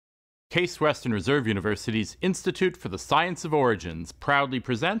Case Western Reserve University's Institute for the Science of Origins proudly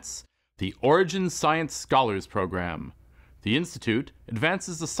presents the Origins Science Scholars Program. The Institute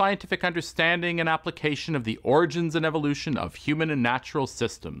advances the scientific understanding and application of the origins and evolution of human and natural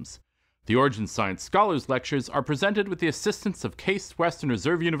systems. The Origins Science Scholars Lectures are presented with the assistance of Case Western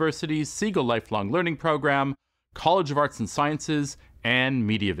Reserve University's Siegel Lifelong Learning Program, College of Arts and Sciences, and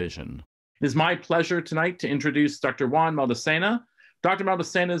Media Vision. It is my pleasure tonight to introduce Dr. Juan Maldacena. Dr.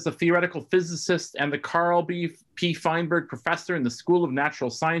 Maldacena is a theoretical physicist and the Carl P. Feinberg Professor in the School of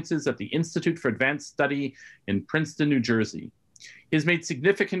Natural Sciences at the Institute for Advanced Study in Princeton, New Jersey. He has made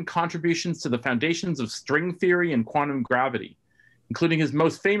significant contributions to the foundations of string theory and quantum gravity, including his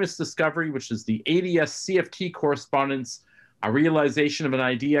most famous discovery, which is the ADS-CFT correspondence, a realization of an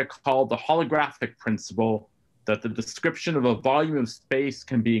idea called the holographic principle, that the description of a volume of space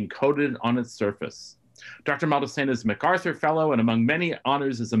can be encoded on its surface. Dr. Maldacena is a MacArthur Fellow and among many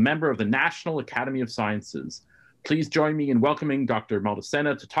honors is a member of the National Academy of Sciences. Please join me in welcoming Dr.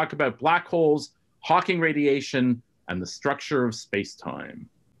 Maldacena to talk about black holes, Hawking radiation, and the structure of space-time.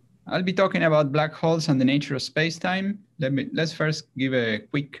 I'll be talking about black holes and the nature of space-time. Let's first give a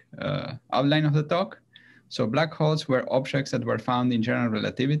quick outline of the talk. So black holes were objects that were found in general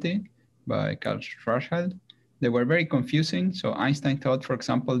relativity by Carl Schwarzschild. They were very confusing. So Einstein thought, for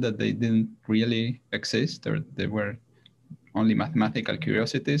example, that they didn't really exist, or they were only mathematical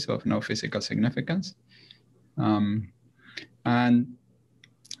curiosities of no physical significance. But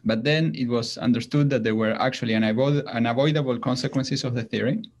then it was understood that they were actually unavoidable consequences of the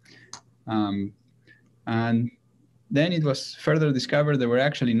theory. And then it was further discovered they were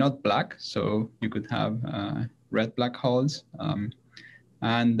actually not black. So you could have red black holes.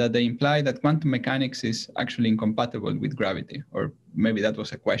 And that they imply that quantum mechanics is actually incompatible with gravity, or maybe that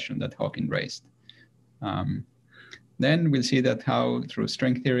was a question that Hawking raised. Then we'll see that how through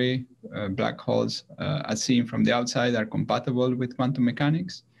string theory, black holes as seen from the outside are compatible with quantum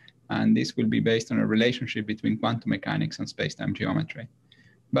mechanics. And this will be based on a relationship between quantum mechanics and space-time geometry.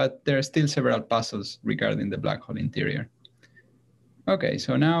 But there are still several puzzles regarding the black hole interior. Okay,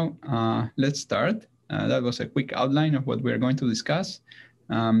 so now let's start. That was a quick outline of what we're going to discuss.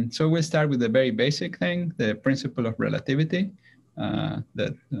 So we'll start with the very basic thing, the principle of relativity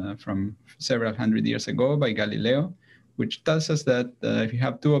from several hundred years ago by Galileo, which tells us that if you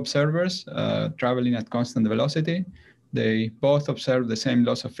have two observers traveling at constant velocity, they both observe the same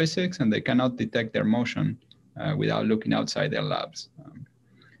laws of physics and they cannot detect their motion without looking outside their labs.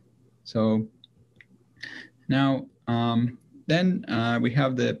 So now, then we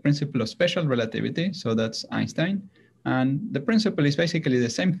have the principle of special relativity. So that's Einstein. And the principle is basically the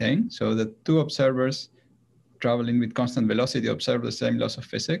same thing. So the two observers traveling with constant velocity observe the same laws of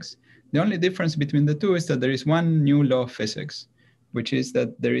physics. The only difference between the two is that there is one new law of physics, which is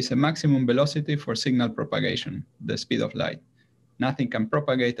that there is a maximum velocity for signal propagation, the speed of light. Nothing can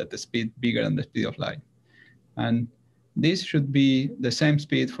propagate at a speed bigger than the speed of light. And this should be the same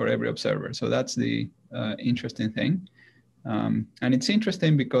speed for every observer. So that's the interesting thing. And it's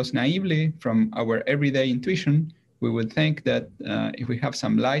interesting because naively, from our everyday intuition, we would think that if we have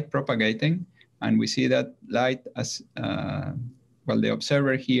some light propagating and we see that light as, well, the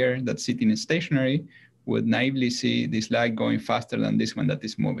observer here that's sitting stationary would naively see this light going faster than this one that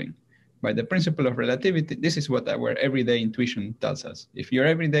is moving. By the principle of relativity, this is what our everyday intuition tells us. If your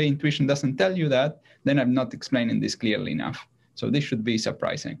everyday intuition doesn't tell you that, then I'm not explaining this clearly enough. So this should be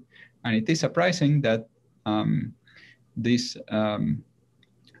surprising. And it is surprising that this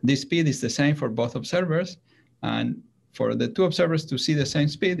speed is the same for both observers. And for the two observers to see the same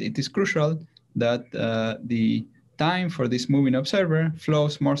speed, it is crucial that the time for this moving observer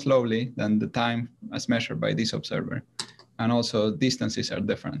flows more slowly than the time as measured by this observer. And also distances are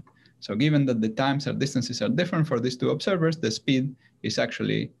different. So given that the times or distances are different for these two observers, the speed is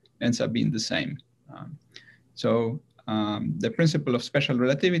actually ends up being the same. The principle of special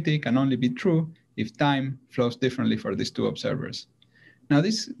relativity can only be true if time flows differently for these two observers. Now,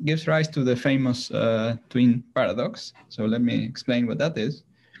 this gives rise to the famous twin paradox. So let me explain what that is.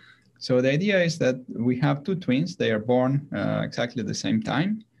 So the idea is that we have two twins. They are born exactly at the same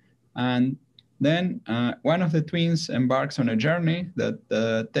time. And then one of the twins embarks on a journey that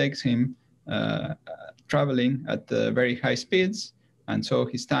takes him traveling at very high speeds. And so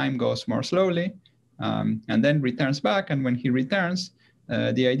his time goes more slowly and then returns back. And when he returns,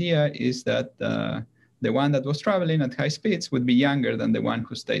 the idea is that the one that was traveling at high speeds would be younger than the one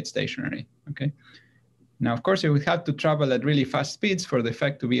who stayed stationary, okay? Now, of course, you would have to travel at really fast speeds for the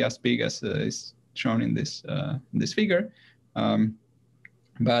effect to be as big as is shown in this figure.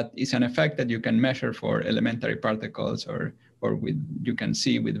 But it's an effect that you can measure for elementary particles or or you can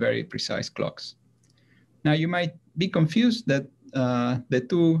see with very precise clocks. Now you might be confused that the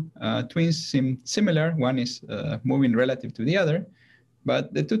two twins seem similar. One is moving relative to the other,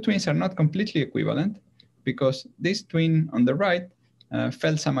 but the two twins are not completely equivalent because this twin on the right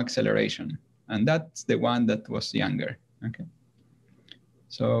felt some acceleration, and that's the one that was younger. Okay,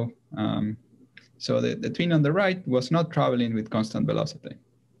 so the twin on the right was not traveling with constant velocity.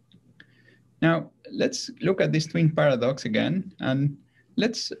 Now let's look at this twin paradox again, and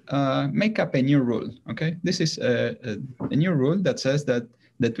let's make up a new rule. Okay, this is a new rule that says that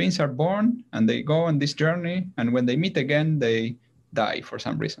the twins are born and they go on this journey, and when they meet again, they die for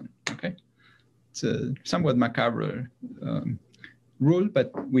some reason. Okay, it's a somewhat macabre rule,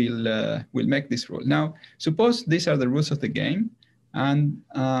 but we'll make this rule. Now, suppose these are the rules of the game, and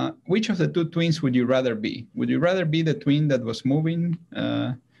which of the two twins would you rather be? Would you rather be the twin that was moving,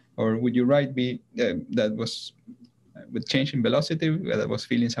 or would you rather be that was with change in velocity, that was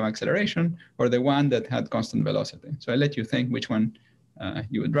feeling some acceleration, or the one that had constant velocity? So I let you think which one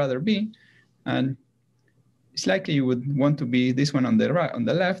you would rather be, and it's likely you would want to be this one on the right, on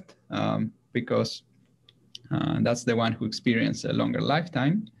the left, because that's the one who experienced a longer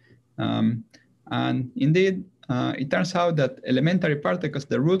lifetime. And indeed, it turns out that elementary particles,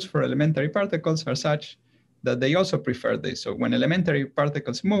 the rules for elementary particles are such that they also prefer this. So when elementary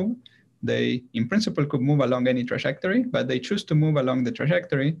particles move, they, in principle, could move along any trajectory, but they choose to move along the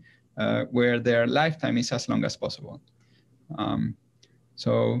trajectory where their lifetime is as long as possible.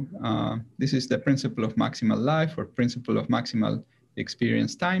 This is the principle of maximal life, or principle of maximal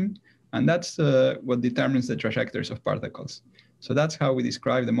experience time, and that's what determines the trajectories of particles. So that's how we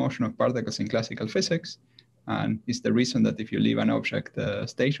describe the motion of particles in classical physics, and it's the reason that if you leave an object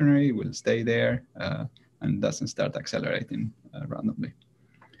stationary, it will stay there and doesn't start accelerating randomly.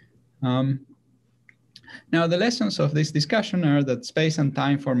 Now, the lessons of this discussion are that space and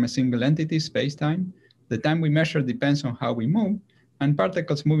time form a single entity, space-time. The time we measure depends on how we move, and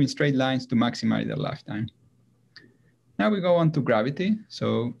particles move in straight lines to maximize their lifetime. Now we go on to gravity.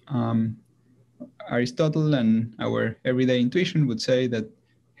 So Aristotle and our everyday intuition would say that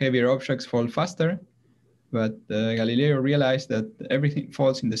heavier objects fall faster, but Galileo realized that everything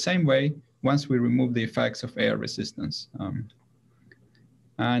falls in the same way once we remove the effects of air resistance.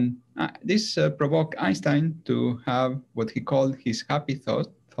 This provoked Einstein to have what he called his happy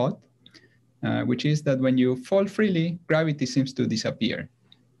thought, which is that when you fall freely, gravity seems to disappear.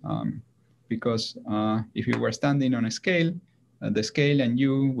 Because if you were standing on a scale, the scale and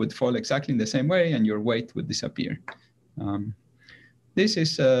you would fall exactly in the same way, and your weight would disappear. This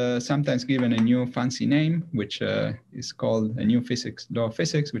is sometimes given a new fancy name, which is called a new law of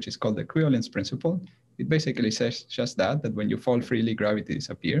physics, which is called the equivalence principle. It basically says just that when you fall freely, gravity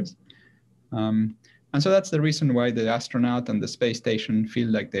disappears. And so that's the reason why the astronaut and the space station feel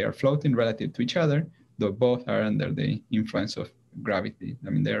like they are floating relative to each other, though both are under the influence of gravity. I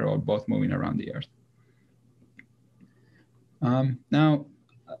mean, they're all both moving around the Earth. Now,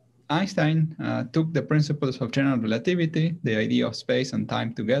 Einstein took the principles of general relativity, the idea of space and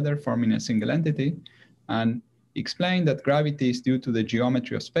time together, forming a single entity, and explained that gravity is due to the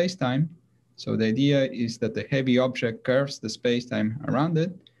geometry of space-time. So the idea is that the heavy object curves the space-time around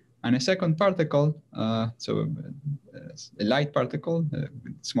it, and a second particle, so a light particle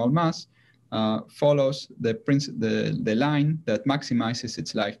with small mass, follows the line that maximizes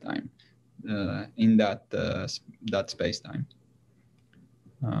its lifetime in that space-time.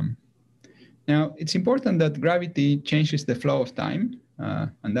 Now, it's important that gravity changes the flow of time,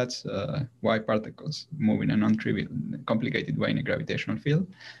 and that's why particles move in a non-trivial, complicated way in a gravitational field.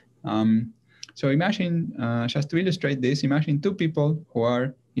 So imagine, just to illustrate this, imagine two people who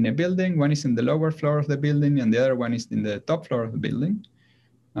are in a building. One is in the lower floor of the building, and the other one is in the top floor of the building.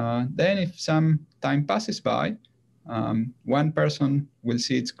 Then if some time passes by, one person will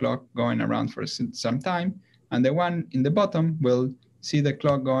see its clock going around for some time, and the one in the bottom will see the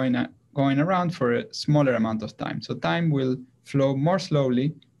clock going around for a smaller amount of time. So time will flow more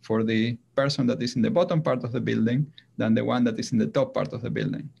slowly for the person that is in the bottom part of the building than the one that is in the top part of the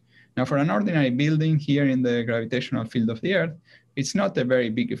building. Now, for an ordinary building here in the gravitational field of the Earth, it's not a very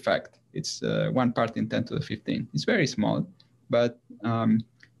big effect. It's 1 part in 10 to the 15. It's very small, but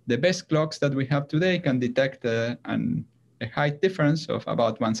the best clocks that we have today can detect a height difference of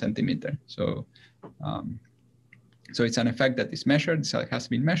about 1 centimeter. So it's an effect that is measured, so it has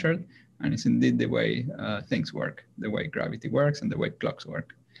been measured, and it's indeed the way things work, the way gravity works and the way clocks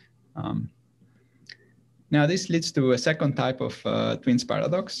work. Now, this leads to a second type of twins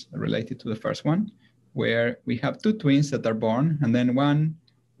paradox related to the first one, where we have two twins that are born, and then one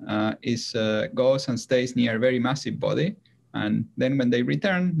goes and stays near a very massive body, And then when they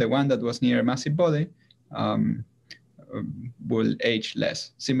return, the one that was near a massive body will age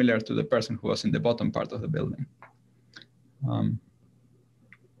less, similar to the person who was in the bottom part of the building.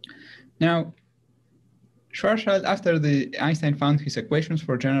 Now, Schwarzschild, after Einstein found his equations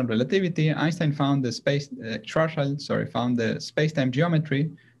for general relativity, Einstein found Schwarzschild found the space-time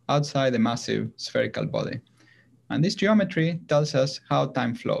geometry outside a massive spherical body. And this geometry tells us how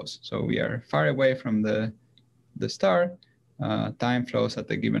time flows. So we are far away from the star, time flows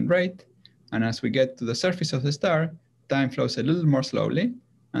at a given rate. And as we get to the surface of the star, time flows a little more slowly.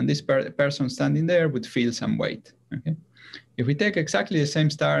 And this person standing there would feel some weight. Okay? If we take exactly the same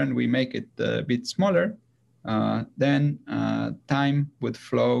star and we make it a bit smaller, then time would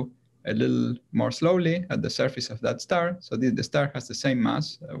flow a little more slowly at the surface of that star. So the star has the same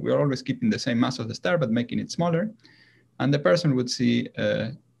mass. We're always keeping the same mass of the star, but making it smaller. And the person would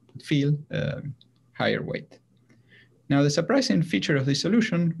feel higher weight. Now, the surprising feature of this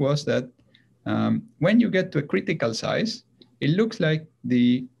solution was that when you get to a critical size, it looks like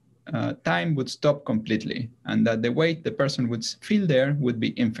the time would stop completely, and that the weight the person would feel there would be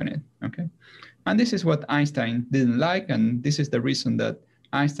infinite. Okay, and this is what Einstein didn't like, and this is the reason that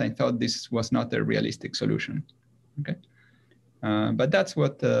Einstein thought this was not a realistic solution. Okay, but that's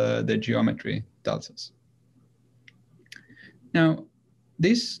what the geometry tells us. Now,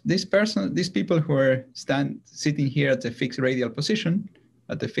 these people who are sitting here at a fixed radial position,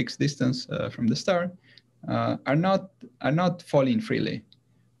 at a fixed distance from the star, are not falling freely.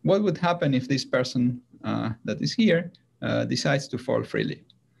 What would happen if this person that is here decides to fall freely?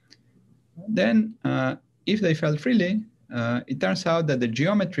 Then, if they fell freely, it turns out that the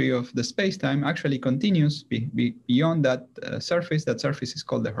geometry of the space-time actually continues beyond that surface. That surface is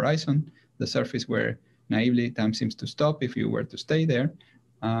called the horizon, the surface where naively time seems to stop if you were to stay there.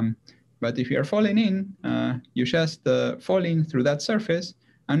 But if you're falling in, you just fall in through that surface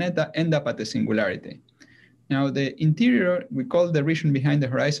and end up at the singularity. Now, the interior, we call the region behind the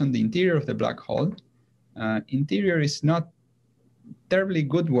horizon the interior of the black hole. Interior is not terribly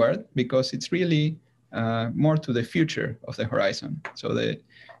good word because it's really more to the future of the horizon. So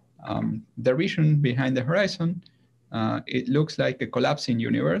the region behind the horizon, it looks like a collapsing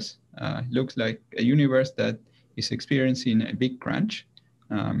universe. It looks like a universe that is experiencing a big crunch.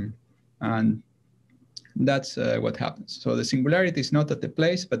 And that's what happens. So the singularity is not at the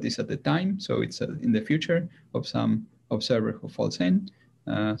place, but it's at the time. So it's in the future of some observer who falls in.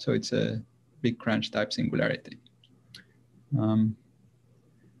 So it's a big crunch type singularity.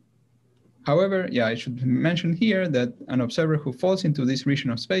 However, yeah, I should mention here that an observer who falls into this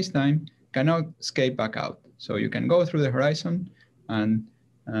region of space-time cannot escape back out. So you can go through the horizon and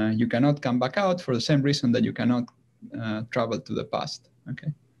you cannot come back out for the same reason that you cannot travel to the past.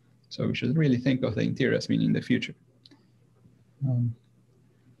 Okay. So we should really think of the interior as being in the future.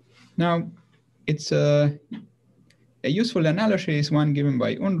 Now, it's a useful analogy is one given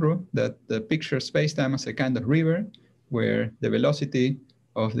by Unruh that pictures space-time as a kind of river where the velocity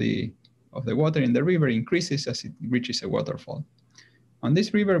of the water in the river increases as it reaches a waterfall. On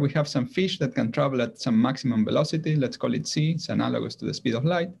this river, we have some fish that can travel at some maximum velocity. Let's call it c. It's analogous to the speed of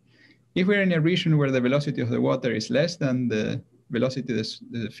light. If we're in a region where the velocity of the water is less than the velocity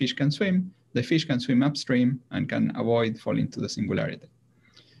the fish can swim, the fish can swim upstream and can avoid falling to the singularity.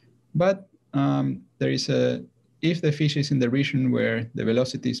 But if the fish is in the region where the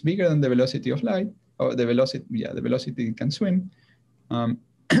velocity is bigger than the velocity of light, or the velocity it can swim,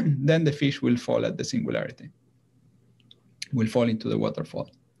 then the fish will fall at the singularity, will fall into the waterfall.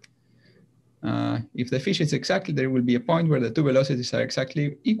 If the fish is exactly, there will be a point where the two velocities are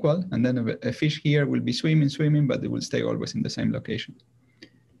exactly equal, and then a fish here will be swimming, but it will stay always in the same location.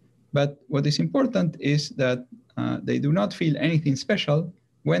 But what is important is that they do not feel anything special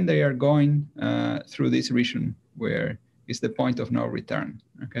when they are going through this region where is the point of no return.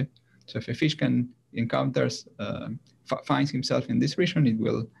 Okay, so if a fish finds himself in this region, it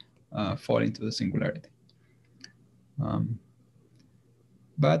will fall into the singularity.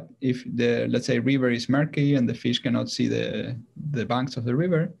 But if let's say, river is murky and the fish cannot see the banks of the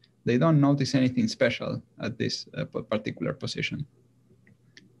river, they don't notice anything special at this particular position.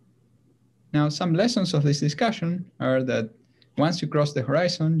 Now, some lessons of this discussion are that once you cross the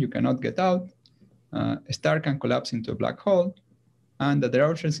horizon, you cannot get out. A star can collapse into a black hole, and that there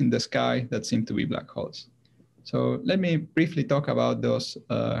are objects in the sky that seem to be black holes. So let me briefly talk about those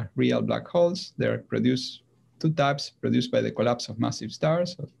real black holes. They're two types produced by the collapse of massive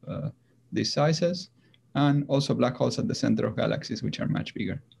stars of these sizes, and also black holes at the center of galaxies, which are much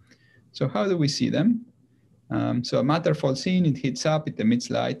bigger. So how do we see them? So matter falls in, it heats up, it emits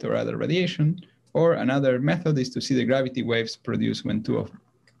light or other radiation, Or another method is to see the gravity waves produced when two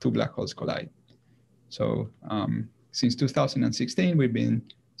black holes collide. So since 2016, we've been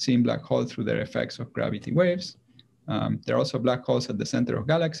seeing black holes through their effects of gravity waves. There are also black holes at the center of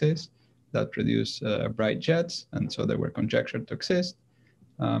galaxies that produce bright jets, and so they were conjectured to exist.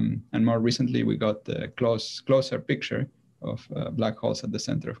 And more recently, we got a closer picture of black holes at the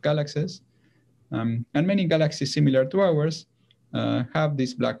center of galaxies. And many galaxies similar to ours have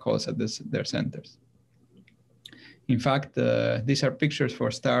these black holes at their centers. In fact, these are pictures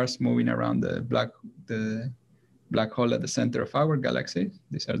for stars moving around the black hole at the center of our galaxy.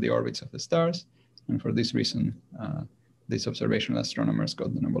 These are the orbits of the stars. And for this reason, these observational astronomers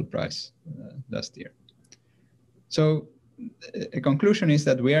got the Nobel Prize last year. So a conclusion is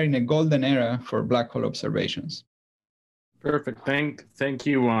that we are in a golden era for black hole observations. Perfect. Thank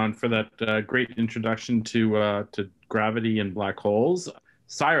you, Juan, for that great introduction to gravity and black holes.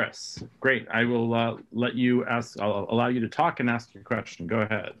 Cyrus, great. I will let you ask. I'll allow you to talk and ask your question. Go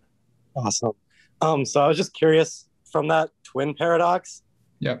ahead. Awesome. So I was just curious, from that twin paradox,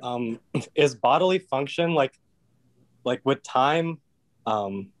 yeah. Is bodily function like with time?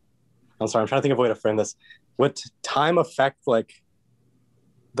 I'm sorry, I'm trying to think of a way to frame this. Would time affect like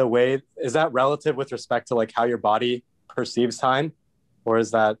the way? Is that relative with respect to like how your body perceives time, or is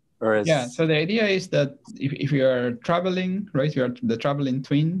that? Yeah, so the idea is that if you are traveling, right, you are the traveling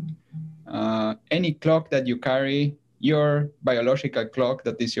twin, any clock that you carry, your biological clock,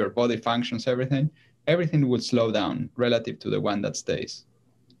 that is your body functions, everything would slow down relative to the one that stays.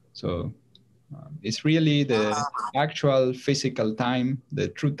 So it's really the actual physical time, the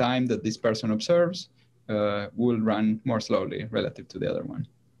true time that this person observes will run more slowly relative to the other one.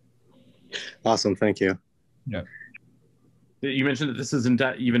 Awesome, thank you. Yeah. You mentioned that this isn't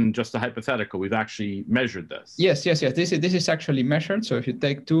even just a hypothetical. We've actually measured this. Yes. This is actually measured. So if you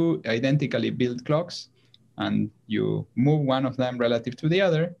take two identically built clocks and you move one of them relative to the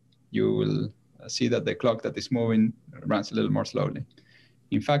other, you will see that the clock that is moving runs a little more slowly.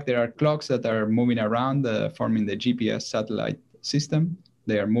 In fact, there are clocks that are moving around, forming the GPS satellite system.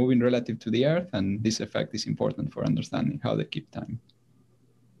 They are moving relative to the Earth, and this effect is important for understanding how they keep time.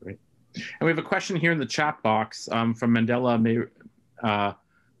 Great. And we have a question here in the chat box from Mandela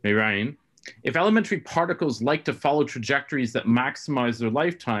Mayrain. If elementary particles like to follow trajectories that maximize their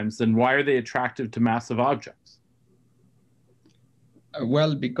lifetimes, then why are they attractive to massive objects?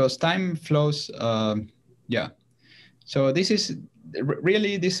 Well, because time flows, yeah. So this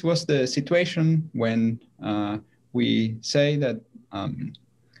was the situation when we say that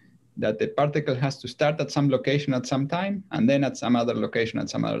that the particle has to start at some location at some time, and then at some other location at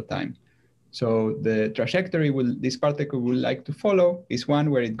some other time. So the trajectory this particle will like to follow is one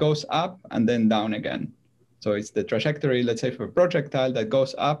where it goes up and then down again. So it's the trajectory, let's say, for a projectile that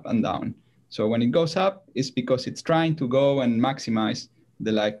goes up and down. So when it goes up, it's because it's trying to go and maximize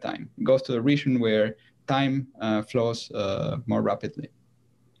the lifetime. It goes to a region where time flows more rapidly.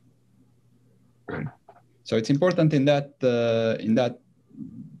 So it's important in that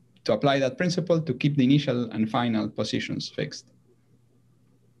to apply that principle to keep the initial and final positions fixed.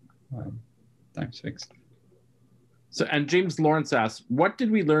 Time's fixed. So, and James Lawrence asks, what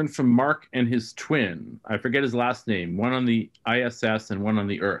did we learn from Mark and his twin? I forget his last name, one on the ISS and one on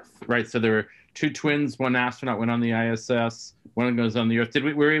the Earth, right? So there were two twins, one astronaut went on the ISS, one goes on the Earth.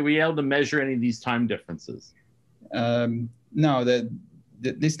 Were we able to measure any of these time differences? No,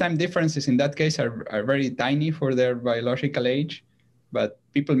 these time differences in that case are very tiny for their biological age, but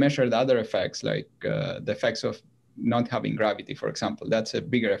people measured other effects, like the effects of not having gravity, for example. That's a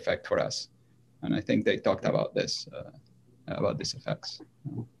bigger effect for us. And I think they talked about this, about these effects.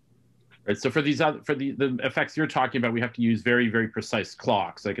 Right. So for the effects you're talking about, we have to use very, very precise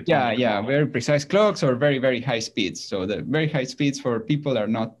clocks. Like very precise clocks or very, very high speeds. So the very high speeds for people are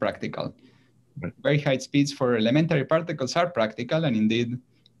not practical. Right. Very high speeds for elementary particles are practical, and indeed,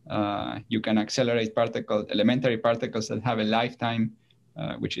 you can accelerate elementary particles that have a lifetime,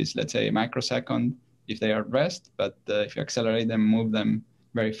 which is, let's say, a microsecond if they are at rest. But if you accelerate them, move them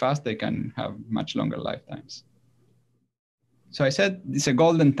very fast, they can have much longer lifetimes. So I said it's a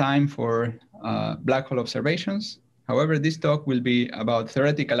golden time for black hole observations. However, this talk will be about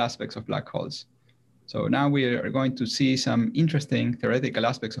theoretical aspects of black holes. So now we are going to see some interesting theoretical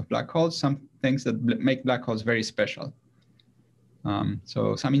aspects of black holes, some things that make black holes very special.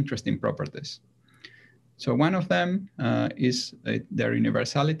 So some interesting properties. So one of them is their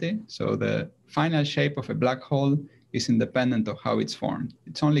universality. So the final shape of a black hole is independent of how it's formed.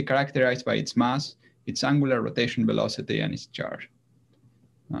 It's only characterized by its mass, its angular rotation velocity, and its charge.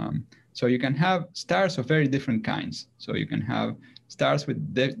 So you can have stars of very different kinds. So you can have stars with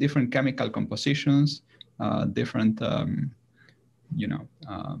different chemical compositions, different,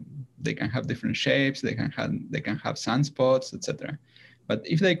 they can have different shapes, they can have sunspots, etc. But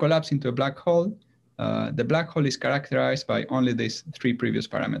if they collapse into a black hole, the black hole is characterized by only these 3 previous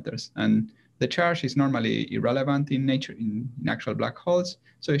parameters. And the charge is normally irrelevant in nature, in actual black holes.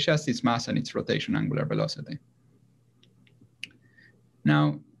 So it's just its mass and its rotation angular velocity.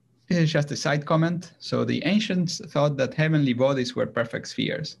 Now, this is just a side comment. So the ancients thought that heavenly bodies were perfect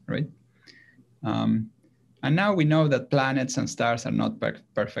spheres, right? And now we know that planets and stars are not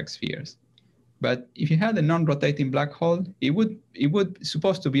perfect spheres. But if you had a non-rotating black hole, it would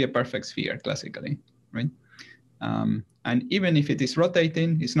supposed to be a perfect sphere classically, right? And even if it is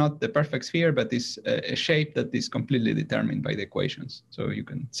rotating, it's not the perfect sphere, but it's a shape that is completely determined by the equations. So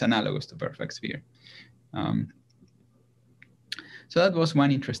it's analogous to perfect sphere. So that was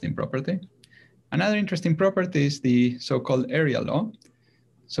one interesting property. Another interesting property is the so-called area law.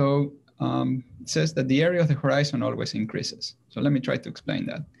 So it says that the area of the horizon always increases. So let me try to explain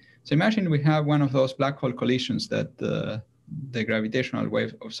that. So imagine we have one of those black hole collisions that the gravitational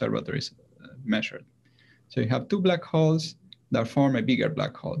wave observatories measured. So you have 2 black holes that form a bigger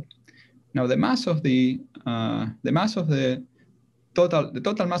black hole. Now the mass of the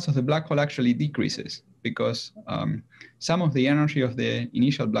total mass of the black hole actually decreases because some of the energy of the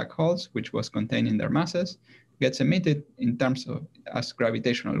initial black holes, which was contained in their masses, gets emitted in terms of as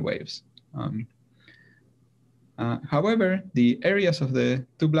gravitational waves. However, the areas of the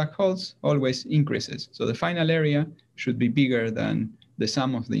 2 black holes always increases. So the final area should be bigger than the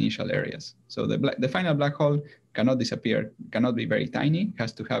sum of the initial areas. So the final black hole cannot disappear, cannot be very tiny. It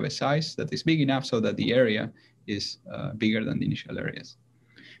has to have a size that is big enough so that the area is bigger than the initial areas.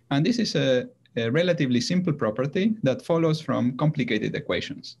 And this is a relatively simple property that follows from complicated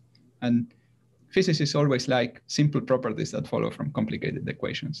equations. And physicists always like simple properties that follow from complicated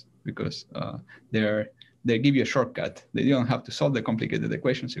equations because they give you a shortcut. They don't have to solve the complicated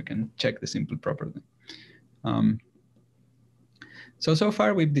equations. You can check the simple property. So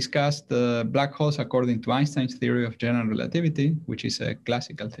far we've discussed black holes according to Einstein's theory of general relativity, which is a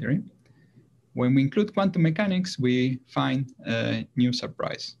classical theory. When we include quantum mechanics, we find a new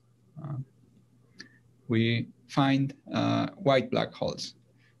surprise. We find white black holes.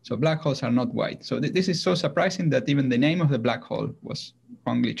 So black holes are not white. So this is so surprising that even the name of the black hole was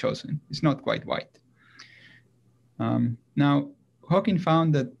wrongly chosen. It's not quite white. Now, Hawking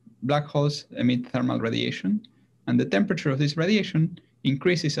found that black holes emit thermal radiation, and the temperature of this radiation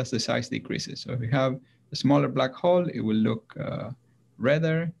increases as the size decreases. So if you have a smaller black hole, it will look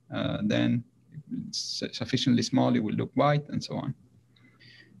redder. Then if it's sufficiently small, it will look white, and so on.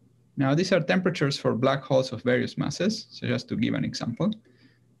 Now, these are temperatures for black holes of various masses. So just to give an example.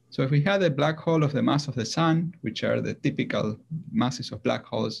 So if we had a black hole of the mass of the sun, which are the typical masses of black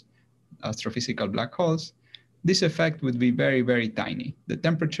holes, astrophysical black holes, this effect would be very, very tiny. The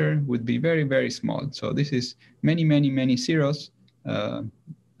temperature would be very, very small. So this is many, many, many zeros, and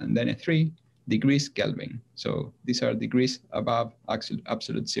then a 3 degrees Kelvin. So these are degrees above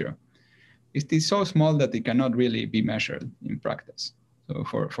absolute zero. It is so small that it cannot really be measured in practice. So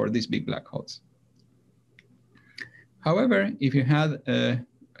for these big black holes. However, if you had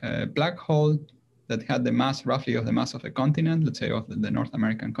a black hole that had the mass roughly of the mass of a continent, let's say of the North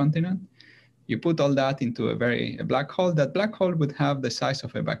American continent, you put all that into a black hole. That black hole would have the size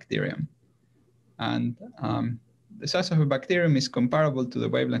of a bacterium. And the size of a bacterium is comparable to the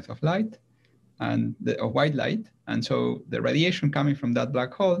wavelength of light and of white light. And so the radiation coming from that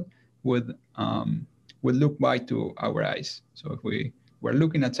black hole would look white to our eyes. So if we were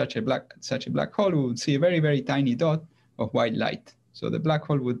looking at such a black hole, we would see a very, very tiny dot of white light. So the black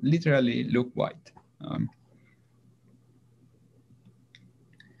hole would literally look white.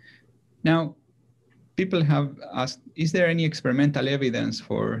 Now, people have asked, is there any experimental evidence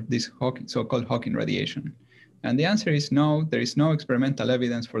for this so-called Hawking radiation? And the answer is no, there is no experimental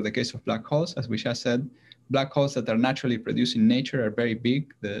evidence for the case of black holes. As we just said, black holes that are naturally produced in nature are very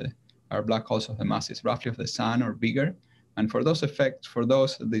big. Are black holes of the masses roughly of the sun or bigger. And for those effects,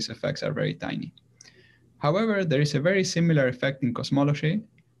 these effects are very tiny. However, there is a very similar effect in cosmology.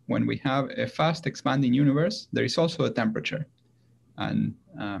 When we have a fast expanding universe, there is also a temperature. And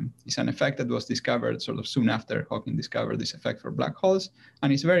it's an effect that was discovered sort of soon after Hawking discovered this effect for black holes,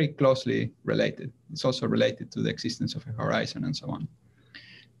 and it's very closely related. It's also related to the existence of a horizon and so on.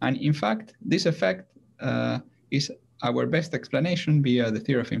 And in fact, this effect is our best explanation via the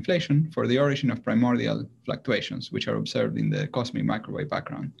theory of inflation for the origin of primordial fluctuations, which are observed in the cosmic microwave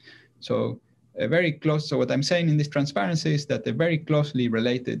background. So what I'm saying in this transparency is that a very closely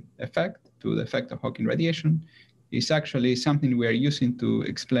related effect to the effect of Hawking radiation is actually something we are using to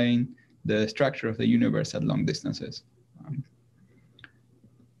explain the structure of the universe at long distances.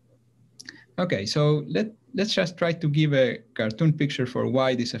 Okay, so let's just try to give a cartoon picture for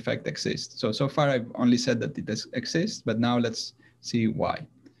why this effect exists. So far I've only said that it exists, but now let's see why.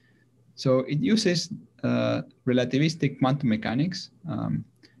 So it uses relativistic quantum mechanics.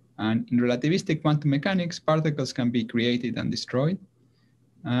 And in relativistic quantum mechanics, particles can be created and destroyed.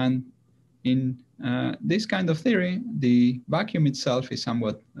 And in this kind of theory, the vacuum itself is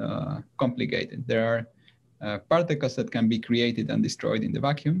somewhat complicated. There are particles that can be created and destroyed in the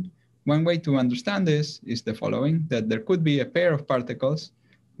vacuum. One way to understand this is the following, that there could be a pair of particles,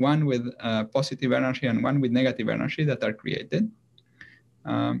 one with positive energy and one with negative energy that are created.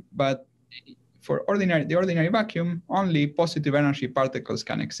 But for the ordinary vacuum, only positive energy particles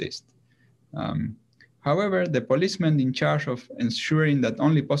can exist. However, the policemen in charge of ensuring that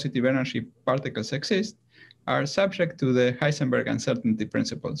only positive energy particles exist are subject to the Heisenberg uncertainty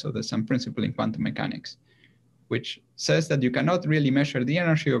principle. So there's some principle in quantum mechanics, which says that you cannot really measure the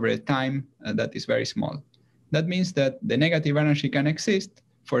energy over a time that is very small. That means that the negative energy can exist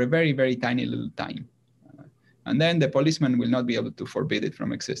for a very, very tiny little time. And then the policeman will not be able to forbid it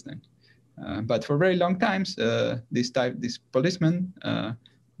from existing. But for very long times, this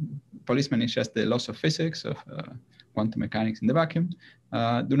policeman is just the laws of physics of quantum mechanics in the vacuum,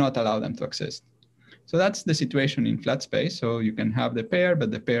 do not allow them to exist. So that's the situation in flat space. So you can have the pair,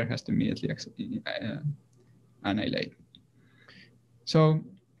 but the pair has to immediately annihilate. So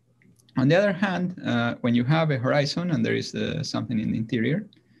on the other hand, when you have a horizon and there is something in the interior,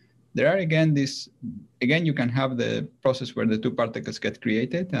 there are again you can have the process where the two particles get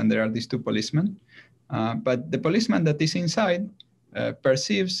created and there are these two policemen. But the policeman that is inside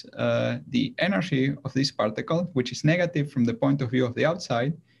perceives the energy of this particle, which is negative from the point of view of the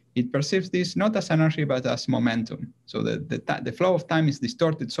outside. It perceives this not as energy, but as momentum. So the flow of time is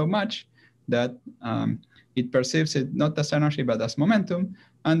distorted so much that it perceives it not as energy, but as momentum.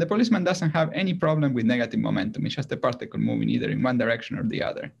 And the policeman doesn't have any problem with negative momentum. It's just a particle moving either in one direction or the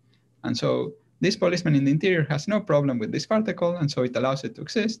other. And so this policeman in the interior has no problem with this particle, and so it allows it to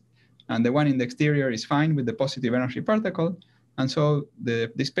exist. And the one in the exterior is fine with the positive energy particle. And so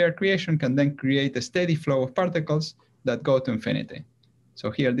this pair creation can then create a steady flow of particles that go to infinity.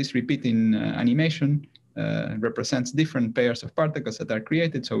 So here, this repeating animation represents different pairs of particles that are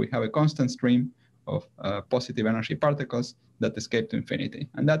created. So we have a constant stream of positive energy particles that escape to infinity.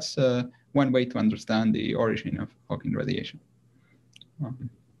 And that's one way to understand the origin of Hawking radiation.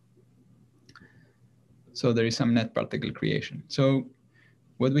 So there is some net particle creation. So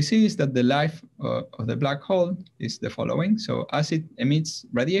what we see is that the life of the black hole is the following. So as it emits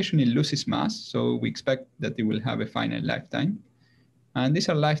radiation, it loses mass. So we expect that it will have a finite lifetime. And these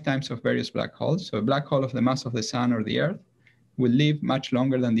are lifetimes of various black holes. So a black hole of the mass of the sun or the Earth will live much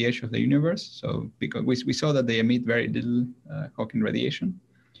longer than the age of the universe. So because we saw that they emit very little Hawking radiation.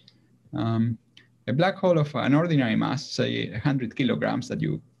 A black hole of an ordinary mass, say 100 kilograms that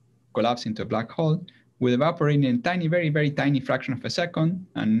you collapse into a black hole, would evaporate in a tiny, very, very tiny fraction of a second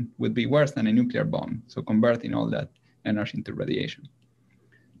and would be worse than a nuclear bomb. So converting all that energy into radiation.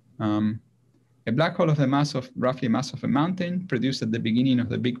 A black hole of the mass of roughly mass of a mountain produced at the beginning of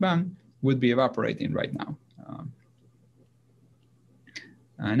the Big Bang would be evaporating right now.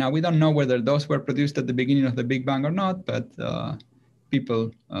 Now we don't know whether those were produced at the beginning of the Big Bang or not, but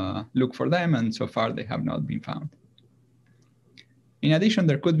people look for them, and so far they have not been found. In addition,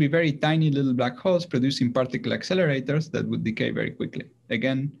 there could be very tiny little black holes producing particle accelerators that would decay very quickly.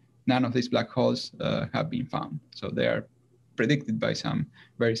 Again, none of these black holes have been found. So they are predicted by some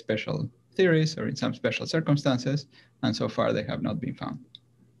very special theories or in some special circumstances, and so far they have not been found.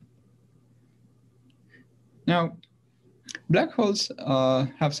 Now, black holes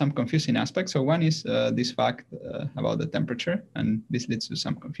have some confusing aspects. So one is this fact about the temperature, and this leads to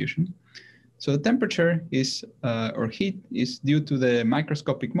some confusion. So the temperature is, or heat is due to the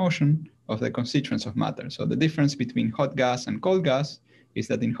microscopic motion of the constituents of matter. So the difference between hot gas and cold gas is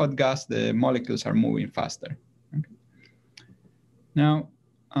that in hot gas, the molecules are moving faster. Okay. Now,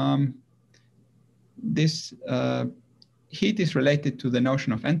 this heat is related to the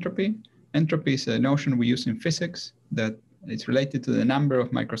notion of entropy. Entropy is a notion we use in physics that it's related to the number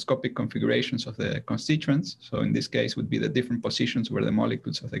of microscopic configurations of the constituents. So in this case would be the different positions where the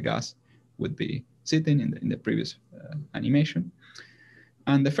molecules of the gas would be sitting in the previous animation.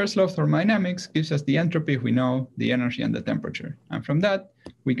 And the first law of thermodynamics gives us the entropy if we know the energy and the temperature. And from that,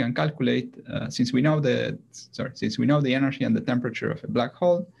 we can calculate, since we know the energy and the temperature of a black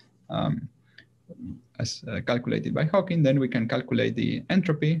hole, as calculated by Hawking, then we can calculate the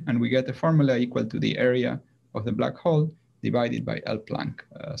entropy, and we get a formula equal to the area of the black hole divided by L Planck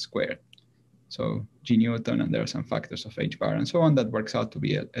squared. So G Newton, and there are some factors of H bar and so on that works out to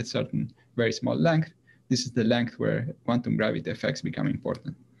be a certain very small length. This is the length where quantum gravity effects become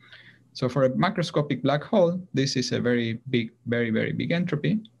important. So for a macroscopic black hole, this is a very big, very big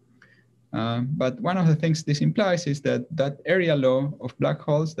entropy. But one of the things this implies is that that area law of black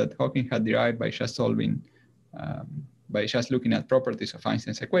holes that Hawking had derived by just solving, by just looking at properties of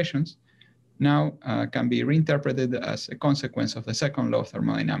Einstein's equations, now can be reinterpreted as a consequence of the second law of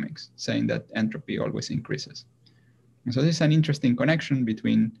thermodynamics, saying that entropy always increases. And so this is an interesting connection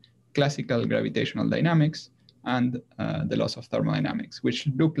between classical gravitational dynamics and the laws of thermodynamics, which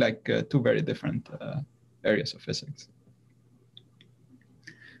look like two very different areas of physics.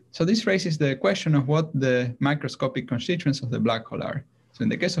 So this raises the question of what the microscopic constituents of the black hole are. So in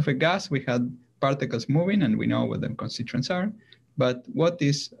the case of a gas, we had particles moving, and we know what the constituents are. But what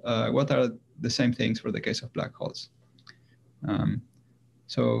are the same things for the case of black holes?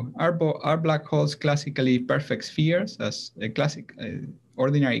 So are black holes classically perfect spheres, as a classic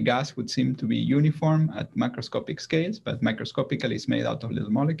ordinary gas would seem to be uniform at macroscopic scales, but microscopically it's made out of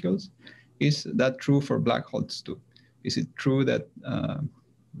little molecules? Is that true for black holes too? Is it true that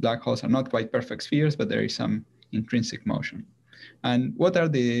black holes are not quite perfect spheres, but there is some intrinsic motion? And what are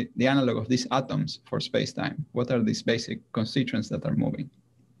the analog of these atoms for space-time? What are these basic constituents that are moving?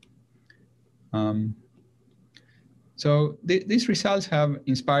 So these results have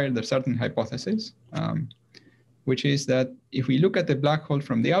inspired a certain hypothesis, which is that if we look at the black hole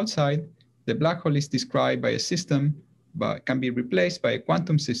from the outside, the black hole is described by a system, but can be replaced by a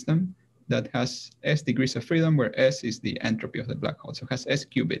quantum system that has S degrees of freedom, where S is the entropy of the black hole. So it has S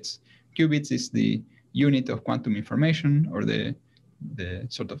qubits. Qubits is the unit of quantum information, or the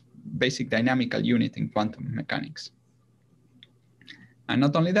sort of basic dynamical unit in quantum mechanics. And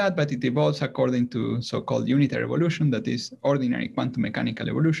not only that, but it evolves according to so-called unitary evolution, that is ordinary quantum mechanical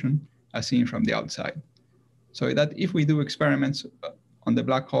evolution, as seen from the outside. So that if we do experiments on the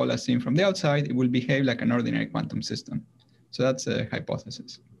black hole as seen from the outside, it will behave like an ordinary quantum system. So that's a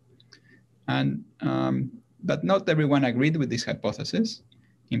hypothesis. And but not everyone agreed with this hypothesis.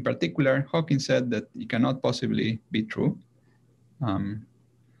 In particular, Hawking said that it cannot possibly be true. And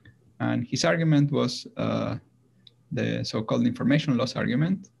his argument was the so-called information loss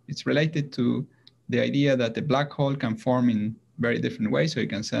argument. It's related to the idea that the black hole can form in very different ways. So you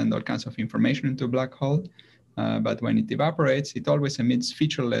can send all kinds of information into a black hole. But when it evaporates, it always emits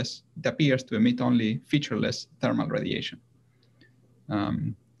featureless, it appears to emit only featureless thermal radiation.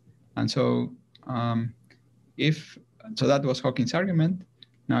 And so so that was Hawking's argument.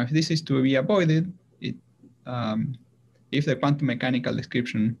 Now, if this is to be avoided, if the quantum mechanical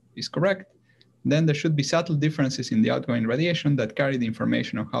description is correct, then there should be subtle differences in the outgoing radiation that carry the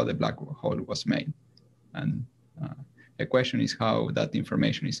information of how the black hole was made. And the question is how that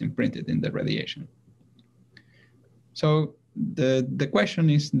information is imprinted in the radiation. So the question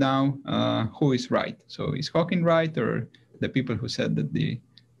is now, who is right? So is Hawking right, or the people who said that the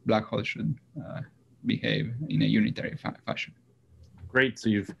black hole should behave in a unitary fashion? Great. So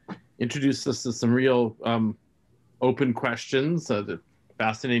you've introduced us to some real open questions,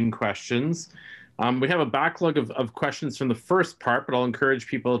 fascinating questions. We have a backlog of questions from the first part, but I'll encourage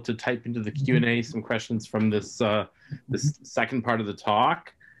people to type into the Q&A some questions from this this second part of the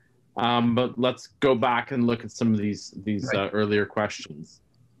talk. But let's go back and look at some of these right. Earlier questions.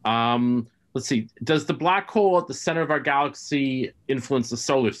 Let's see. Does the black hole at the center of our galaxy influence the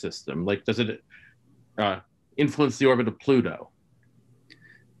solar system? Like, does it influence the orbit of Pluto?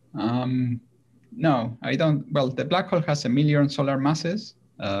 No, I don't. Well, the black hole has 1 million solar masses,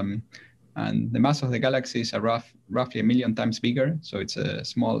 and the mass of the galaxy is roughly 1 million times bigger. So it's a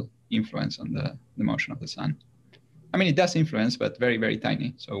small influence on the motion of the sun. I mean, it does influence, but very, very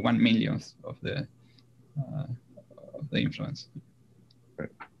tiny. So 1/1,000,000th of the influence. Right.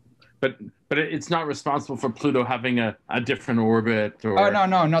 But it's not responsible for Pluto having a different orbit, or... Oh,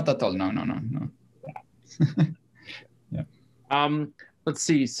 no, not at all. No. Yeah. Let's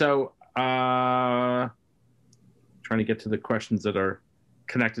see. So trying to get to the questions that are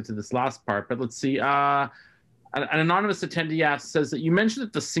connected to this last part, but let's see. An anonymous attendee says that you mentioned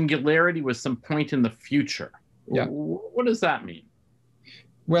that the singularity was some point in the future. Yeah. What does that mean?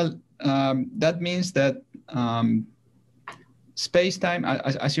 Well, that means that space-time,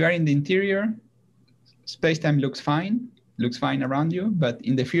 as you are in the interior, space-time looks fine around you, but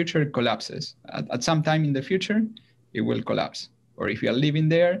in the future it collapses. At some time in the future, it will collapse. Or if you are living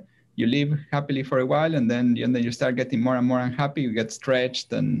there, you live happily for a while, and then you start getting more and more unhappy. You get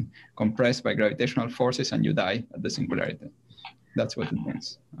stretched and compressed by gravitational forces, and you die at the singularity. That's what it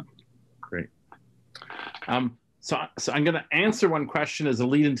means. Great. So I'm going to answer one question as a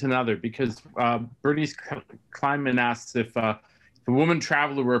lead into another, because Bernice Kleinman asks if a woman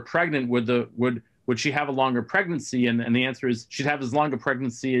traveler were pregnant, would she have a longer pregnancy? And the answer is she'd have as long a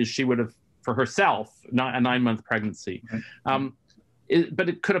pregnancy as she would have for herself, not a 9-month pregnancy.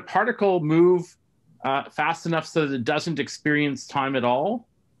 But could a particle move fast enough so that it doesn't experience time at all?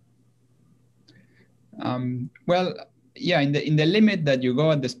 Well, yeah, in the limit that you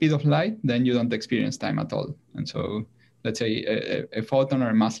go at the speed of light, then you don't experience time at all. And so let's say a photon or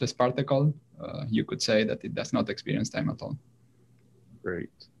a massless particle, you could say that it does not experience time at all. Great.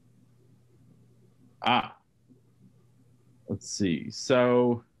 Let's see.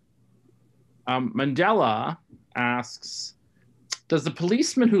 So Mandela asks, does the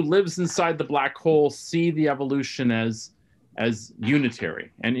policeman who lives inside the black hole see the evolution as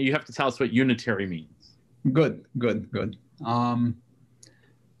unitary? And you have to tell us what unitary means. Good.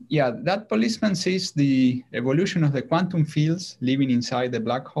 Yeah, that policeman sees the evolution of the quantum fields living inside the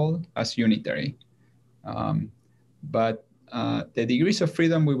black hole as unitary. But the degrees of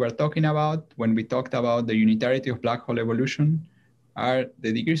freedom we were talking about when we talked about the unitarity of black hole evolution are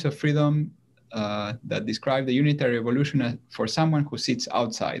the degrees of freedom that describe the unitary evolution for someone who sits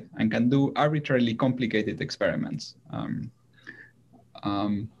outside and can do arbitrarily complicated experiments.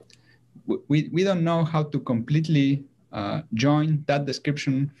 We don't know how to completely join that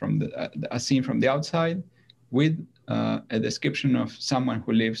description from as seen from the outside with a description of someone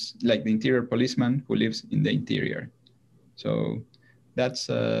who lives, like the interior policeman who lives in the interior. So that's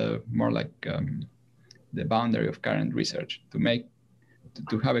more like the boundary of current research,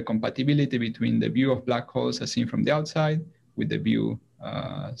 to have a compatibility between the view of black holes as seen from the outside with the view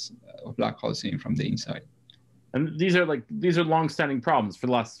of black holes seen from the inside. And these are long-standing problems for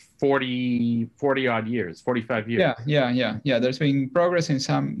the last 40 odd years, 45 years. Yeah. There's been progress in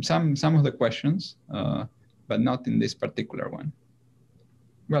some of the questions, but not in this particular one.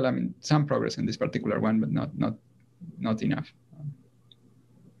 Well, I mean, some progress in this particular one, but not enough.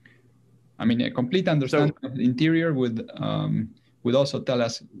 I mean, a complete understanding of the interior would also tell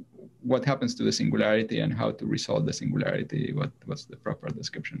us what happens to the singularity and how to resolve the singularity. What's the proper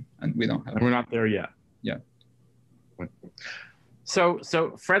description? And we don't have. And we're not there yet. Yeah.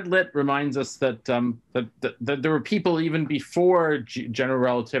 So Fred Litt reminds us that that there were people even before general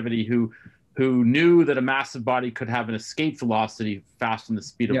relativity who knew that a massive body could have an escape velocity faster than the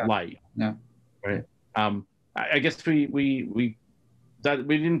speed of light. Yeah. Right. I guess we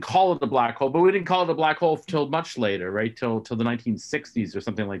didn't call it a black hole, but we didn't call it a black hole till much later, right? Till the 1960s or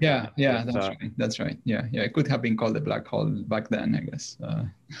something like that. Yeah, that's right. Yeah, it could have been called a black hole back then, I guess.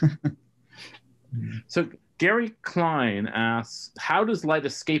 So Gary Klein asks, how does light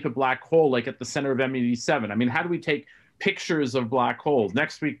escape a black hole like at the center of M87? I mean, how do we take pictures of black holes?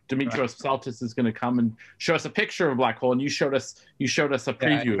 Next week, Dimitrios Psaltis is going to come and show us a picture of a black hole, and you showed us a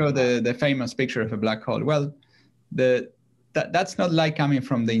preview. Yeah, I showed the famous picture of a black hole. Well, that's not light coming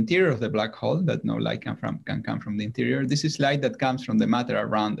from the interior of the black hole, that no light can come from the interior. This is light that comes from the matter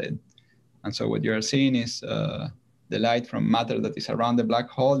around it. And so what you are seeing is the light from matter that is around the black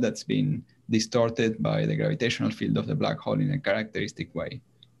hole that's been distorted by the gravitational field of the black hole in a characteristic way.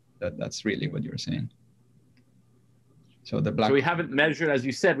 That's really what you're saying. So so we haven't measured, as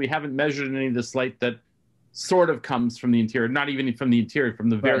you said, we haven't measured any of this light that sort of comes from the interior, not even from the interior, from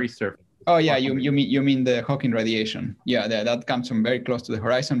the very surface. Oh yeah, you mean the Hawking radiation? Yeah, that comes from very close to the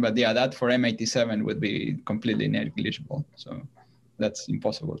horizon, but yeah, that for M87 would be completely negligible. So that's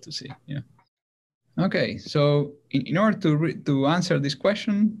impossible to see. Yeah. Okay, so in order to answer this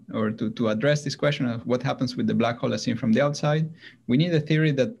question, or to address this question of what happens with the black hole as seen from the outside, we need a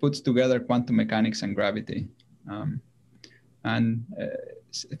theory that puts together quantum mechanics and gravity. And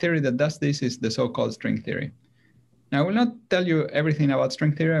a theory that does this is the so-called string theory. Now, I will not tell you everything about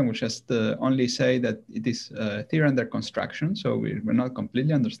string theory. I will just only say that it is a theory under construction, so we will not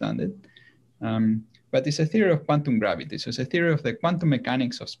completely understand it. But it's a theory of quantum gravity. So it's a theory of the quantum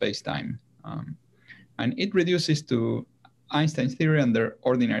mechanics of space-time. And it reduces to Einstein's theory under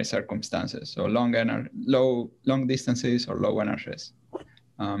ordinary circumstances, so long distances or low energies.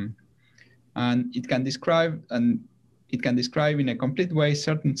 And it can describe in a complete way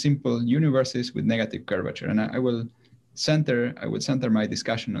certain simple universes with negative curvature. And I will center my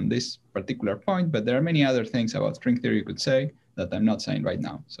discussion on this particular point, but there are many other things about string theory you could say that I'm not saying right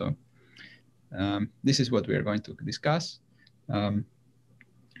now. So this is what we are going to discuss.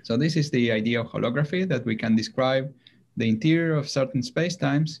 So this is the idea of holography, that we can describe the interior of certain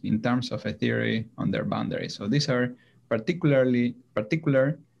spacetimes in terms of a theory on their boundaries. So these are particular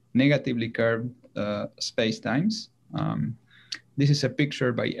negatively curved spacetimes. This is a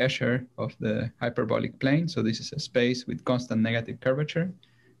picture by Escher of the hyperbolic plane. So this is a space with constant negative curvature.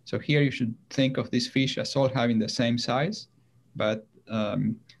 So here you should think of these fish as all having the same size, but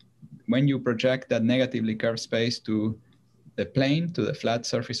when you project that negatively curved space to the plane, to the flat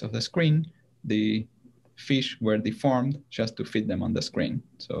surface of the screen, the fish were deformed just to fit them on the screen.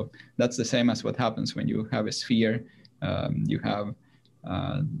 So that's the same as what happens when you have a sphere. You have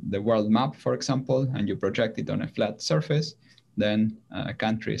the world map, for example, and you project it on a flat surface. Then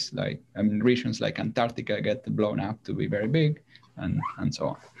countries like, regions like Antarctica get blown up to be very big, and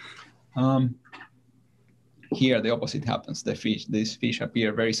so on. Here, the opposite happens. These fish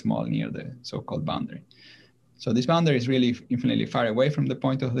appear very small near the so-called boundary. So this boundary is really infinitely far away from the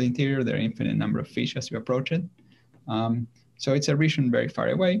point of the interior. There are infinite number of fish as you approach it. So it's a region very far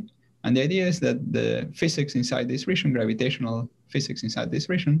away. And the idea is that the physics inside this region, gravitational physics inside this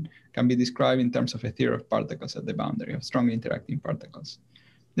region, can be described in terms of a theory of particles at the boundary, of strongly interacting particles.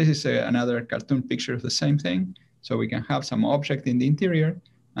 This is another cartoon picture of the same thing. So we can have some object in the interior,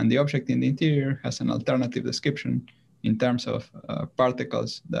 and the object in the interior has an alternative description in terms of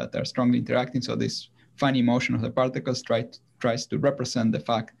particles that are strongly interacting. So this funny motion of the particles tries to represent the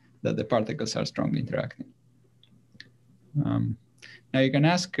fact that the particles are strongly interacting. Now you can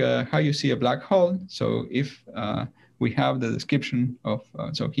ask how you see a black hole. So if we have the description of,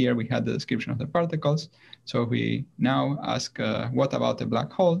 so here we had the description of the particles. So we now ask, what about a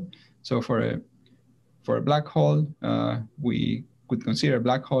black hole? So for a black hole, we could consider a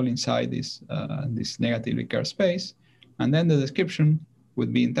black hole inside this negatively curved space. And then the description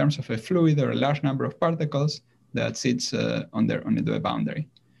would be in terms of a fluid or a large number of particles that sits on the boundary.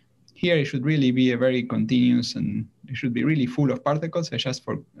 Here it should really be a very continuous, and it should be really full of particles. I just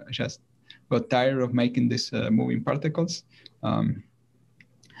got tired of making these moving particles.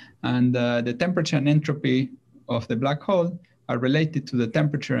 And the temperature and entropy of the black hole are related to the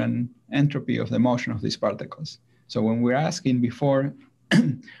temperature and entropy of the motion of these particles. So when we're asking before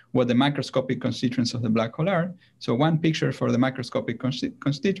what the microscopic constituents of the black hole are, so one picture for the microscopic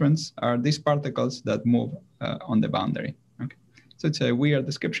constituents are these particles that move on the boundary. Okay. So it's a weird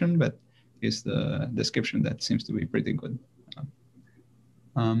description, but it's the description that seems to be pretty good.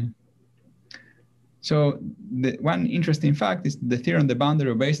 So the one interesting fact is the theory on the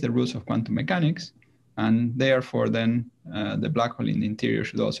boundary obeys the rules of quantum mechanics, and therefore then the black hole in the interior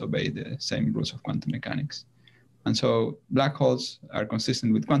should also obey the same rules of quantum mechanics. And so black holes are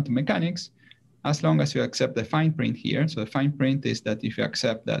consistent with quantum mechanics as long as you accept the fine print here. So the fine print is that if you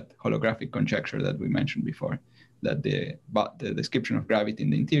accept that holographic conjecture that we mentioned before, that the description of gravity in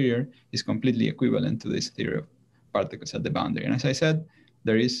the interior is completely equivalent to this theory of particles at the boundary. And as I said,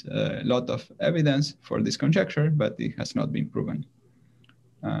 there is a lot of evidence for this conjecture, but it has not been proven.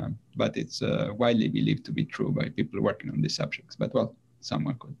 But it's widely believed to be true by people working on these subjects. But well,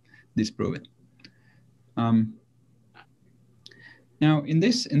 someone could disprove it. Now, in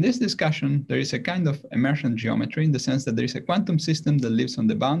this discussion, there is a kind of emergent geometry in the sense that there is a quantum system that lives on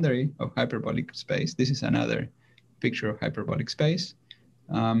the boundary of hyperbolic space. This is another picture of hyperbolic space.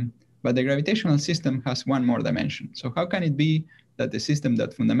 But the gravitational system has one more dimension. So how can it be that the system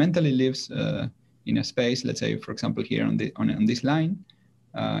that fundamentally lives in a space, let's say, for example, here on this line,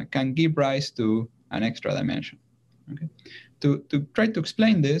 can give rise to an extra dimension? Okay. To try to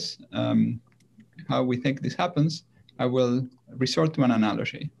explain this, how we think this happens, I will resort to an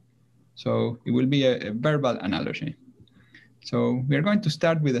analogy. So it will be a verbal analogy. So we are going to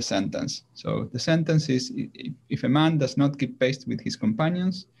start with a sentence. So the sentence is, if a man does not keep pace with his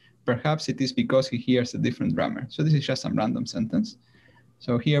companions, perhaps it is because he hears a different grammar. So this is just some random sentence.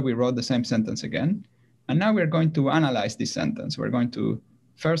 So here we wrote the same sentence again. And now we're going to analyze this sentence. We're going to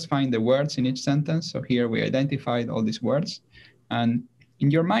first find the words in each sentence. So here we identified all these words. And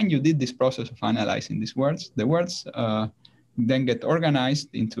in your mind, you did this process of analyzing these words. The words then get organized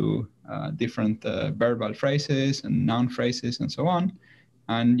into different verbal phrases and noun phrases and so on.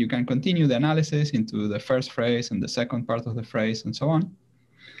 And you can continue the analysis into the first phrase and the second part of the phrase and so on.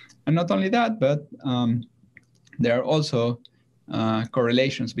 And not only that, but there are also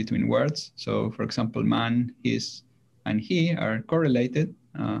correlations between words. So for example, man, his, and he are correlated.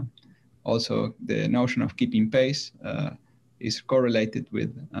 Also, the notion of keeping pace is correlated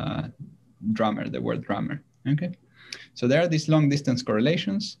with drummer, the word drummer. Okay, so there are these long distance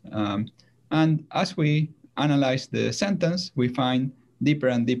correlations. And as we analyze the sentence, we find deeper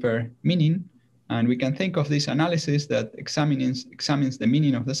and deeper meaning. And we can think of this analysis that examines the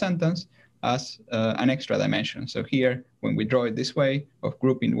meaning of the sentence as an extra dimension. So here, when we draw it this way, of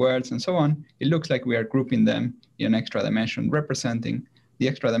grouping words and so on, it looks like we are grouping them in an extra dimension, representing the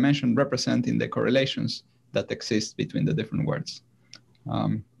extra dimension representing the correlations that exist between the different words.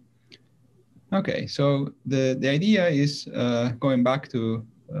 Okay, so the idea is going back to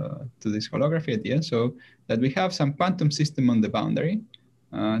this holography idea, so that we have some quantum system on the boundary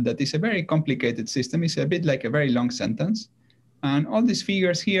that is a very complicated system. It's a bit like a very long sentence. And all these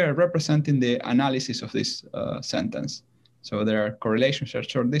figures here are representing the analysis of this sentence. So there are correlations at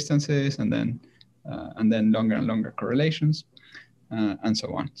short distances, and then longer and longer correlations, and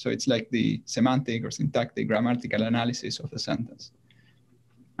so on. So it's like the semantic or syntactic grammatical analysis of the sentence.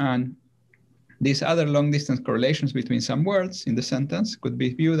 And these other long distance correlations between some words in the sentence could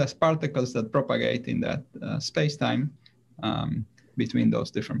be viewed as particles that propagate in that space-time between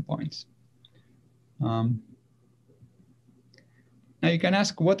those different points. Now you can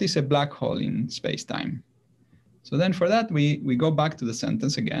ask, what is a black hole in space-time? So then for that, we go back to the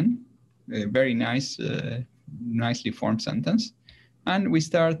sentence again, a very nice, nicely formed sentence. And we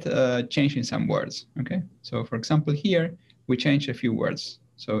start changing some words, okay? So for example, here, we change a few words.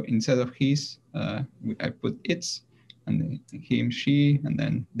 So instead of his, I put its, and him, she, and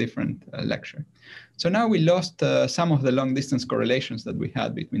then different lecture. So now we lost some of the long distance correlations that we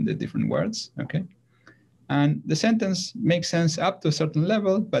had between the different words, okay? And the sentence makes sense up to a certain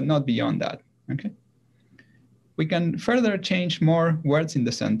level, but not beyond that, okay? We can further change more words in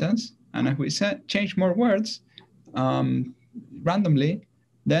the sentence. And if we change more words randomly,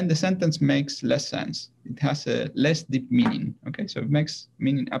 then the sentence makes less sense. It has a less deep meaning, okay? So it makes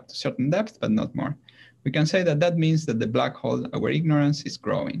meaning up to a certain depth, but not more. We can say that that means that the black hole, our ignorance, is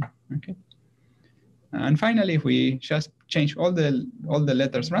growing, okay? And finally, if we just change all the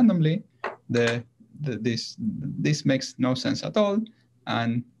letters randomly, this makes no sense at all,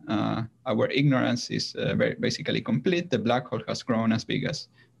 and our ignorance is basically complete. The black hole has grown as big as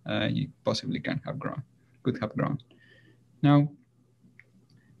you possibly could have grown. Now,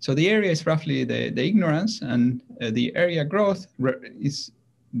 so the area is roughly the ignorance, and the area growth is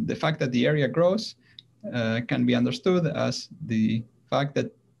the fact that the area grows can be understood as the fact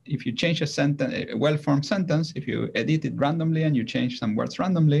that if you change a well-formed sentence, if you edit it randomly and you change some words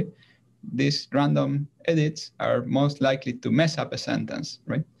randomly, these random edits are most likely to mess up a sentence,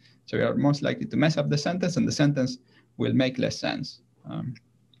 right? So you are most likely to mess up the sentence, and the sentence will make less sense.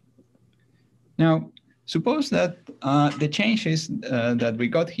 Now, suppose that the changes that we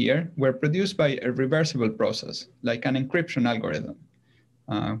got here were produced by a reversible process, like an encryption algorithm,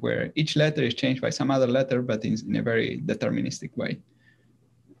 where each letter is changed by some other letter, but in a very deterministic way.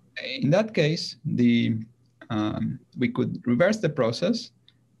 In that case, we could reverse the process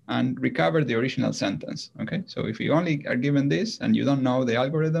and recover the original sentence, okay? So if you only are given this and you don't know the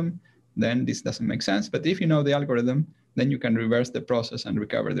algorithm, then this doesn't make sense. But if you know the algorithm, then you can reverse the process and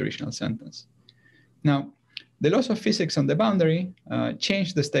recover the original sentence. Now, the laws of physics on the boundary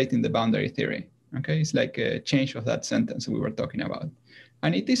change the state in the boundary theory, okay? It's like a change of that sentence we were talking about.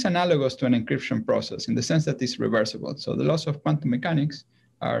 And it is analogous to an encryption process in the sense that it's reversible. So the laws of quantum mechanics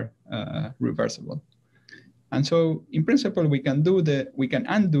are reversible. And so in principle, we can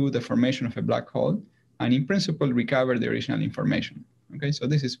undo the formation of a black hole, and in principle, recover the original information, okay? So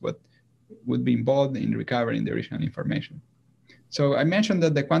this is what would be involved in recovering the original information. So I mentioned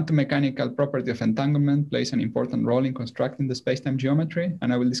that the quantum mechanical property of entanglement plays an important role in constructing the space-time geometry,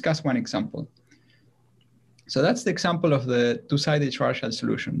 and I will discuss one example. So that's the example of the two-sided Schwarzschild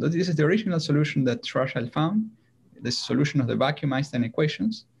solution. This is the original solution that Schwarzschild found, the solution of the vacuum Einstein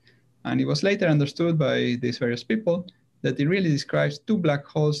equations. And it was later understood by these various people that it really describes two black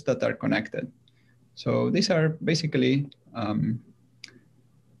holes that are connected. So these are basically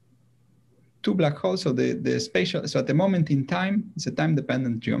two black holes. So the spatial, so at the moment in time, it's a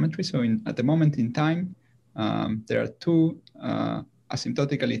time-dependent geometry. So at the moment in time, there are two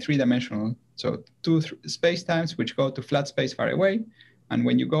asymptotically three-dimensional, so two space-times which go to flat space far away. And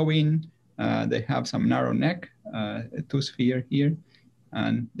when you go in, they have some narrow neck, a two-sphere here,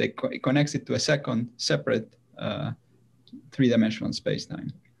 and it connects it to a second separate three-dimensional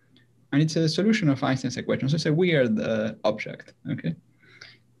space-time. And it's a solution of Einstein's equation. So it's a weird object, okay?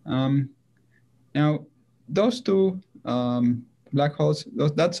 Now, those two black holes,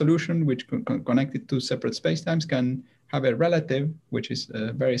 that solution which connected to separate spacetimes can have a relative, which is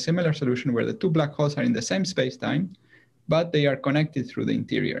a very similar solution where the two black holes are in the same spacetime, but they are connected through the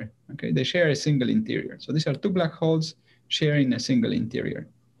interior, okay? They share a single interior. So these are two black holes sharing a single interior.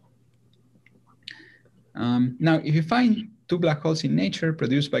 Now, if you find two black holes in nature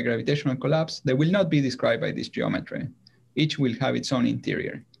produced by gravitational collapse, they will not be described by this geometry. Each will have its own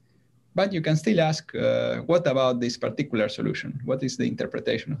interior. But you can still ask, what about this particular solution? What is the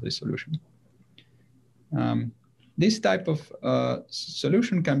interpretation of this solution? This type of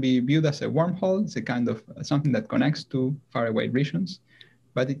solution can be viewed as a wormhole. It's a kind of something that connects two faraway regions.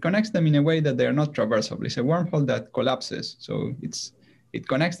 but it connects them in a way that they are not traversable. It's a wormhole that collapses. So it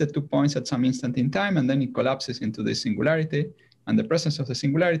connects the 2 points at some instant in time, and then it collapses into the singularity. And the presence of the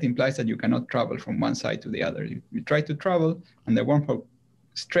singularity implies that you cannot travel from one side to the other. You try to travel, and the wormhole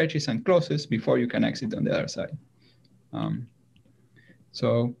stretches and closes before you can exit on the other side.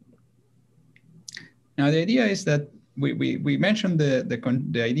 So now the idea is that we mentioned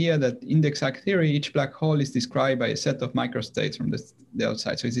the idea that in the exact theory, each black hole is described by a set of microstates from the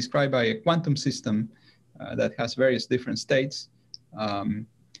outside. So it's described by a quantum system that has various different states,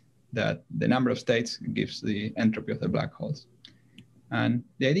 that the number of states gives the entropy of the black holes. And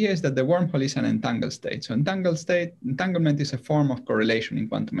the idea is that the wormhole is an entangled state. So entanglement is a form of correlation in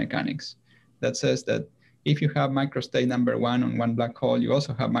quantum mechanics that says that if you have microstate number 1 on one black hole, you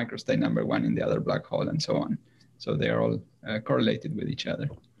also have microstate number 1 in the other black hole, and so on. So they are all correlated with each other.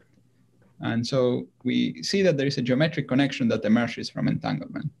 And so we see that there is a geometric connection that emerges from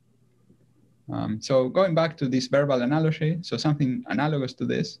entanglement. So going back to this verbal analogy, so something analogous to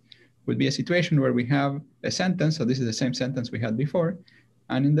this would be a situation where we have a sentence. So this is the same sentence we had before.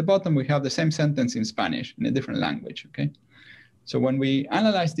 And in the bottom, we have the same sentence in Spanish in a different language, okay? So when we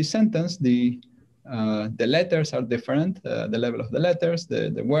analyze this sentence, the letters are different, the level of the letters,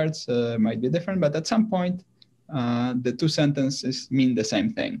 the words might be different, but at some point, the two sentences mean the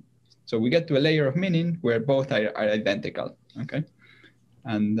same thing. So we get to a layer of meaning where both are identical, okay?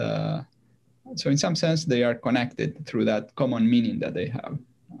 And so in some sense, they are connected through that common meaning that they have.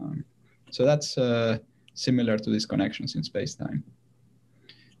 So that's similar to these connections in space-time.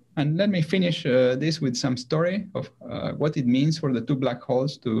 And let me finish this with some story of what it means for the two black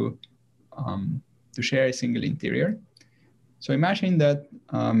holes to share a single interior. So imagine that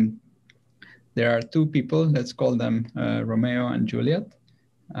there are two people, let's call them Romeo and Juliet,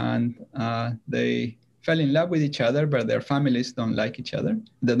 and they fell in love with each other, but their families don't like each other.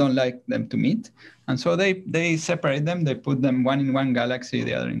 They don't like them to meet. And so they separate them. They put them one in one galaxy,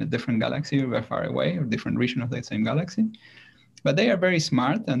 the other in a different galaxy, very far away, or different region of the same galaxy. But they are very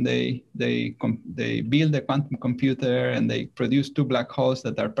smart, and they build a quantum computer, and they produce two black holes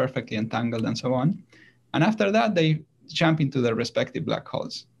that are perfectly entangled and so on. And after that, they jump into their respective black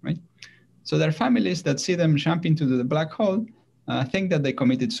holes, right? So their families that see them jump into the black hole think that they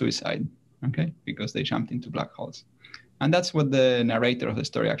committed suicide, okay? Because they jumped into black holes. And that's what the narrator of the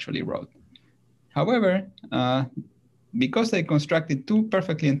story actually wrote. However, because they constructed two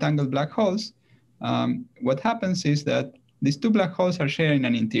perfectly entangled black holes, what happens is that these two black holes are sharing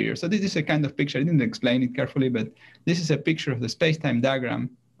an interior. So this is a kind of picture. I didn't explain it carefully, but this is a picture of the space-time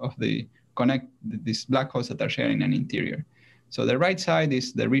diagram of these black holes that are sharing an interior. So the right side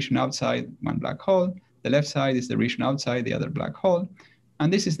is the region outside one black hole. The left side is the region outside the other black hole.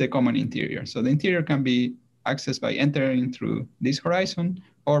 And this is the common interior. So the interior can be accessed by entering through this horizon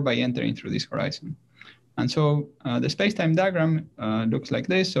or by entering through this horizon. And so the space-time diagram looks like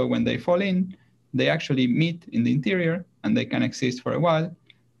this. So when they fall in, they actually meet in the interior, and they can exist for a while.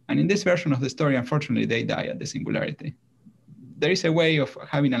 And in this version of the story, unfortunately, they die at the singularity. There is a way of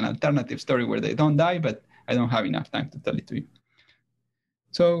having an alternative story where they don't die, but I don't have enough time to tell it to you.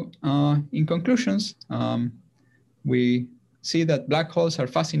 So in conclusions, we see that black holes are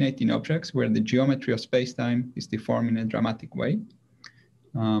fascinating objects where the geometry of space-time is deformed in a dramatic way.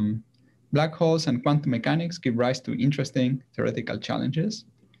 Black holes and quantum mechanics give rise to interesting theoretical challenges.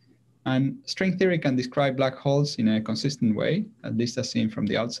 And string theory can describe black holes in a consistent way, at least as seen from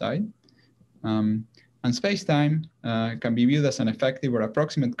the outside. And space-time can be viewed as an effective or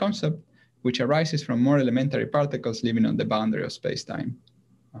approximate concept which arises from more elementary particles living on the boundary of space-time.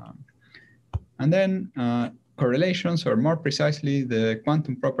 And then correlations, or more precisely, the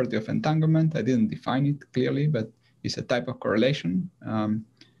quantum property of entanglement, I didn't define it clearly, but it's a type of correlation,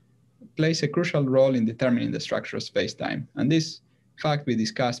 plays a crucial role in determining the structure of space-time. And this fact we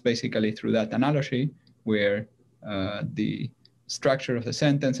discussed basically through that analogy where the structure of the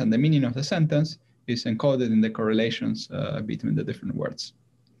sentence and the meaning of the sentence is encoded in the correlations between the different words.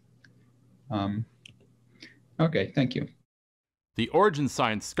 Okay, thank you. The Origin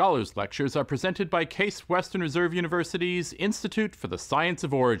Science Scholars Lectures are presented by Case Western Reserve University's Institute for the Science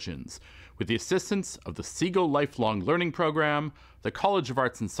of Origins, with the assistance of the Siegel Lifelong Learning Program, the College of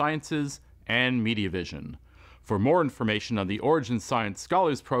Arts and Sciences, and MediaVision. For more information on the Origin Science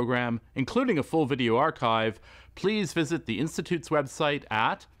Scholars Program, including a full video archive, please visit the Institute's website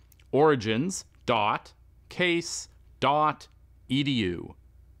at origins.case.edu.